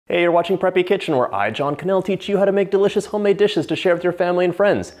Hey, you're watching Preppy Kitchen, where I, John Cannell, teach you how to make delicious homemade dishes to share with your family and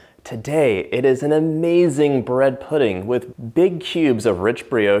friends. Today, it is an amazing bread pudding with big cubes of rich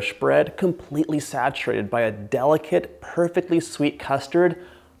brioche bread, completely saturated by a delicate, perfectly sweet custard,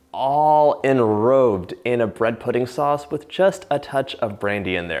 all enrobed in a bread pudding sauce with just a touch of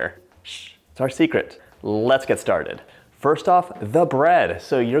brandy in there. Shh, it's our secret. Let's get started. First off, the bread.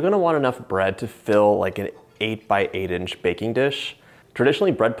 So you're gonna want enough bread to fill like an 8 by 8 inch baking dish.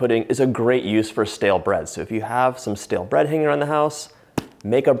 Traditionally, bread pudding is a great use for stale bread. So if you have some stale bread hanging around the house,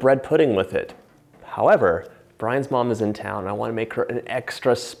 make a bread pudding with it. However, Brian's mom is in town and I want to make her an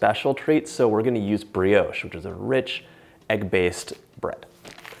extra special treat, so we're going to use brioche, which is a rich egg-based bread.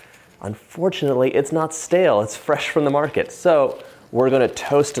 Unfortunately, it's not stale, it's fresh from the market. So we're going to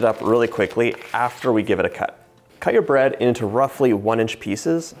toast it up really quickly after we give it a cut. Cut your bread into roughly 1-inch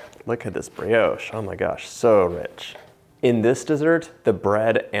pieces. Look at this brioche, oh my gosh, so rich. In this dessert, the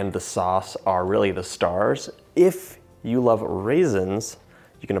bread and the sauce are really the stars. If you love raisins,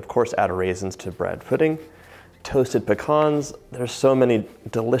 you can of course add raisins to bread pudding. Toasted pecans, there's so many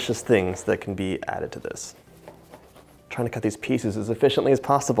delicious things that can be added to this. Trying to cut these pieces as efficiently as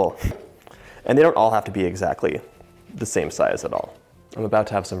possible. And they don't all have to be exactly the same size at all. I'm about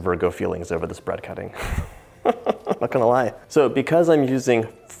to have some Virgo feelings over this bread cutting. Not gonna lie. So because I'm using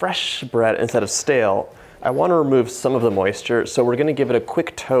fresh bread instead of stale, I want to remove some of the moisture, so we're going to give it a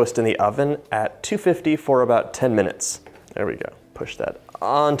quick toast in the oven at 250 for about 10 minutes. There we go. Push that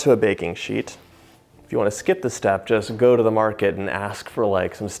onto a baking sheet. If you want to skip this step, just go to the market and ask for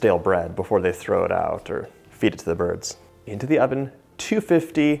like some stale bread before they throw it out or feed it to the birds. Into the oven,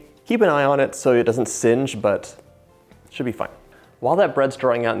 250. Keep an eye on it so it doesn't singe, but it should be fine. While that bread's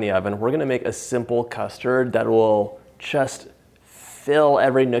drying out in the oven, we're going to make a simple custard that will just fill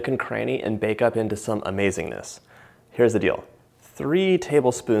every nook and cranny and bake up into some amazingness. Here's the deal. 3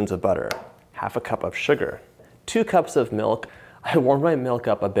 tablespoons of butter, half a cup of sugar, 2 cups of milk. I warmed my milk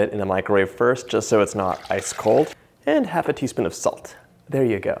up a bit in the microwave first, just so it's not ice cold, and half a teaspoon of salt. There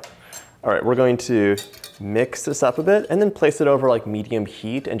you go. All right, we're going to mix this up a bit and then place it over like medium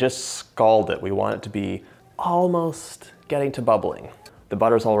heat and just scald it. We want it to be almost getting to bubbling. The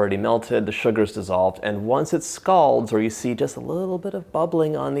butter's already melted, the sugar's dissolved, and once it scalds or you see just a little bit of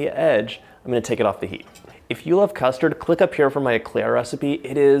bubbling on the edge, I'm gonna take it off the heat. If you love custard, click up here for my eclair recipe.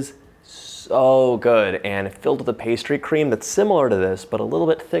 It is so good and filled with a pastry cream that's similar to this, but a little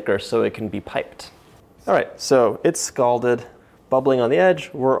bit thicker so it can be piped. All right, so it's scalded, bubbling on the edge,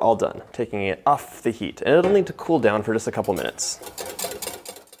 we're all done. Taking it off the heat, and it'll need to cool down for just a couple minutes.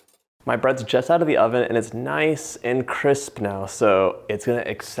 My bread's just out of the oven and it's nice and crisp now, so it's gonna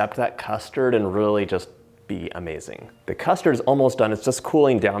accept that custard and really just be amazing. The custard's almost done, it's just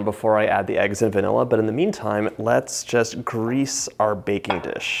cooling down before I add the eggs and vanilla, but in the meantime, let's just grease our baking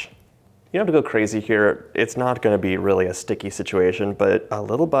dish. You don't have to go crazy here, it's not gonna be really a sticky situation, but a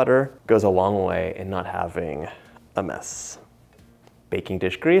little butter goes a long way in not having a mess. Baking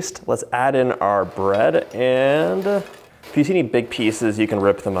dish greased, let's add in our bread, and if you see any big pieces, you can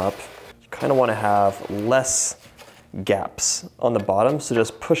rip them up. You kind of want to have less gaps on the bottom, so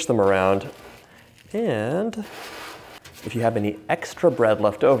just push them around. And if you have any extra bread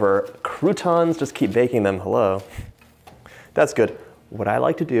left over, croutons, just keep baking them, hello. That's good. What I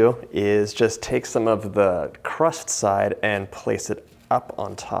like to do is just take some of the crust side and place it up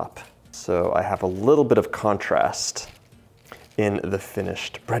on top. So I have a little bit of contrast in the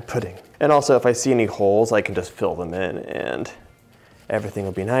finished bread pudding. And also if I see any holes, I can just fill them in and everything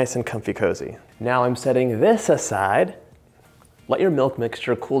will be nice and comfy cozy. Now I'm setting this aside. Let your milk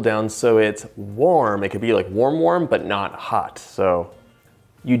mixture cool down so it's warm. It could be like warm, but not hot. So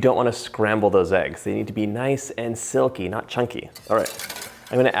you don't want to scramble those eggs. They need to be nice and silky, not chunky. All right,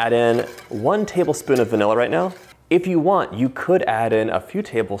 I'm gonna add in 1 tablespoon of vanilla right now. If you want, you could add in a few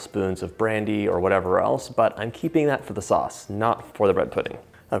tablespoons of brandy or whatever else, but I'm keeping that for the sauce, not for the bread pudding.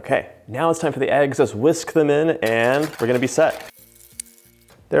 Okay, now it's time for the eggs. Let's whisk them in and we're gonna be set.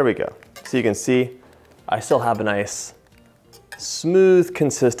 There we go. So you can see, I still have a nice smooth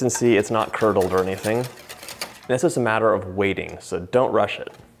consistency. It's not curdled or anything. And it's just a matter of waiting, so don't rush it.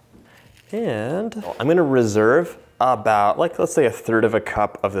 And I'm gonna reserve about, like, let's say 1/3 of a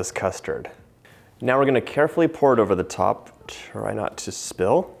cup of this custard. Now we're gonna carefully pour it over the top. Try not to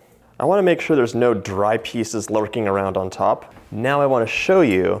spill. I wanna make sure there's no dry pieces lurking around on top. Now I wanna show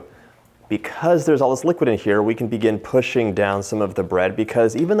you, because there's all this liquid in here, we can begin pushing down some of the bread,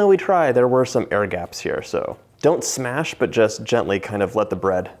 because even though we tried, there were some air gaps here. So don't smash, but just gently kind of let the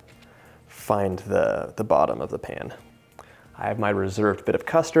bread find the bottom of the pan. I have my reserved bit of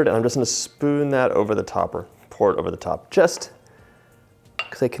custard and I'm just gonna spoon that over the top or pour it over the top. Just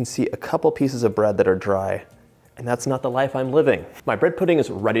because I can see a couple pieces of bread that are dry. And that's not the life I'm living. My bread pudding is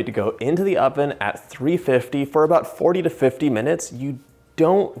ready to go into the oven at 350 for about 40 to 50 minutes. You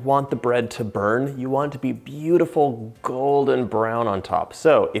don't want the bread to burn. You want it to be beautiful golden brown on top.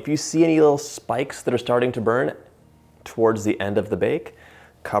 So if you see any little spikes that are starting to burn towards the end of the bake,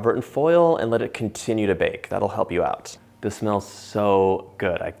 cover it in foil and let it continue to bake. That'll help you out. This smells so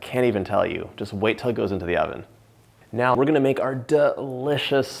good. I can't even tell you. Just wait till it goes into the oven. Now we're gonna make our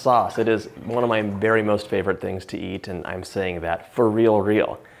delicious sauce. It is one of my very most favorite things to eat, and I'm saying that for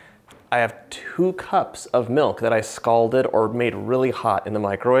real. I have 2 cups of milk that I scalded or made really hot in the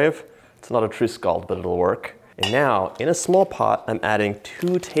microwave. It's not a true scald, but it'll work. And now, in a small pot, I'm adding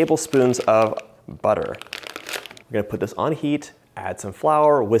 2 tablespoons of butter. We're gonna put this on heat, add some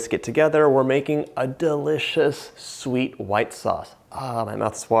flour, whisk it together. We're making a delicious sweet white sauce. Ah, my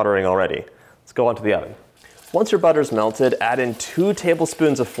mouth's watering already. Let's go onto the oven. Once your butter's melted, add in 2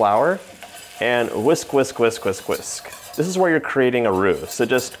 tablespoons of flour and whisk, whisk, whisk, whisk, whisk. This is where you're creating a roux, so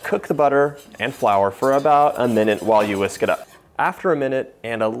just cook the butter and flour for about a minute while you whisk it up. After a minute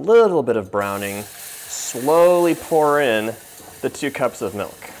and a little bit of browning, slowly pour in the 2 cups of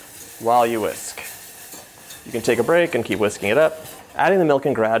milk while you whisk. You can take a break and keep whisking it up. Adding the milk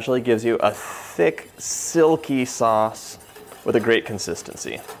in gradually gives you a thick, silky sauce with a great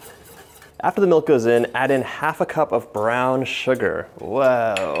consistency. After the milk goes in, add in half a cup of brown sugar.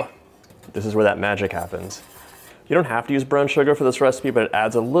 Whoa. This is where that magic happens. You don't have to use brown sugar for this recipe, but it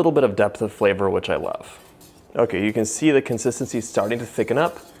adds a little bit of depth of flavor, which I love. Okay, you can see the consistency starting to thicken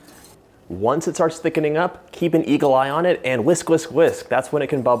up. Once it starts thickening up, keep an eagle eye on it and whisk, whisk, whisk. That's when it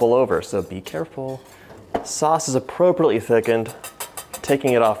can bubble over, so be careful. Sauce is appropriately thickened,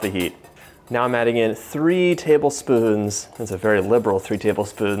 taking it off the heat. Now I'm adding in 3 tablespoons, it's a very liberal 3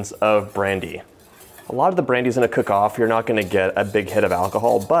 tablespoons of brandy. A lot of the brandy is gonna cook off. You're not gonna get a big hit of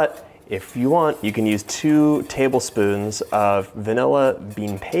alcohol, but if you want, you can use 2 tablespoons of vanilla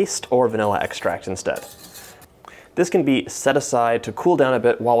bean paste or vanilla extract instead. This can be set aside to cool down a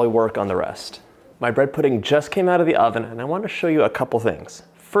bit while we work on the rest. My bread pudding just came out of the oven and I want to show you a couple things.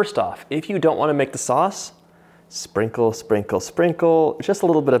 First off, if you don't want to make the sauce, sprinkle, sprinkle, sprinkle, just a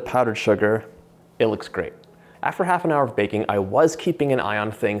little bit of powdered sugar. It looks great. After half an hour of baking, I was keeping an eye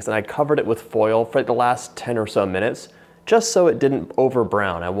on things and I covered it with foil for the last 10 or so minutes, just so it didn't over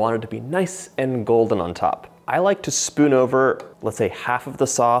brown. I wanted it to be nice and golden on top. I like to spoon over, let's say half of the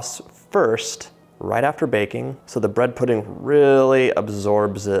sauce first, right after baking, so the bread pudding really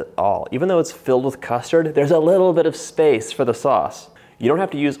absorbs it all. Even though it's filled with custard, there's a little bit of space for the sauce. You don't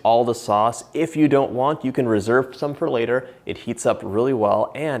have to use all the sauce. If you don't want, you can reserve some for later. It heats up really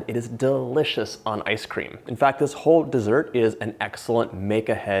well and it is delicious on ice cream. In fact, this whole dessert is an excellent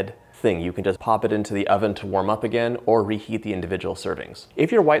make-ahead thing. You can just pop it into the oven to warm up again or reheat the individual servings.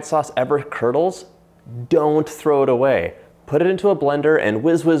 If your white sauce ever curdles, don't throw it away. Put it into a blender and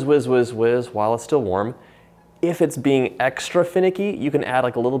whiz, whiz, whiz, whiz, whiz while it's still warm. If it's being extra finicky, you can add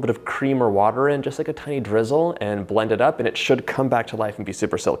like a little bit of cream or water in, just like a tiny drizzle, and blend it up and it should come back to life and be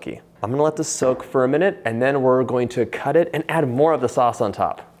super silky. I'm gonna let this soak for a minute and then we're going to cut it and add more of the sauce on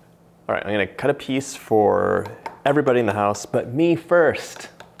top. All right, I'm gonna cut a piece for everybody in the house, but me first.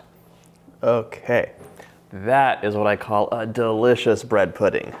 Okay, that is what I call a delicious bread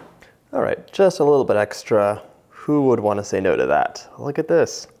pudding. All right, just a little bit extra. Who would want to say no to that? Look at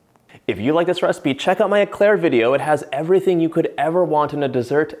this. If you like this recipe, check out my eclair video. It has everything you could ever want in a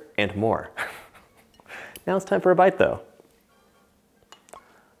dessert and more. Now it's time for a bite though.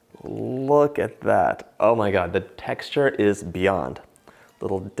 Look at that. Oh my God, the texture is beyond.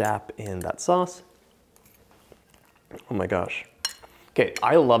 Little dap in that sauce. Oh my gosh. Okay,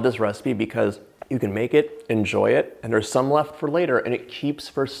 I love this recipe because you can make it, enjoy it, and there's some left for later and it keeps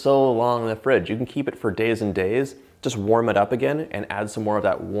for so long in the fridge. You can keep it for days and days. Just warm it up again and add some more of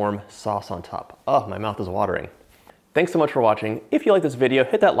that warm sauce on top. Oh, my mouth is watering. Thanks so much for watching. If you like this video,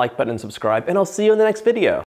 hit that like button and subscribe, and I'll see you in the next video.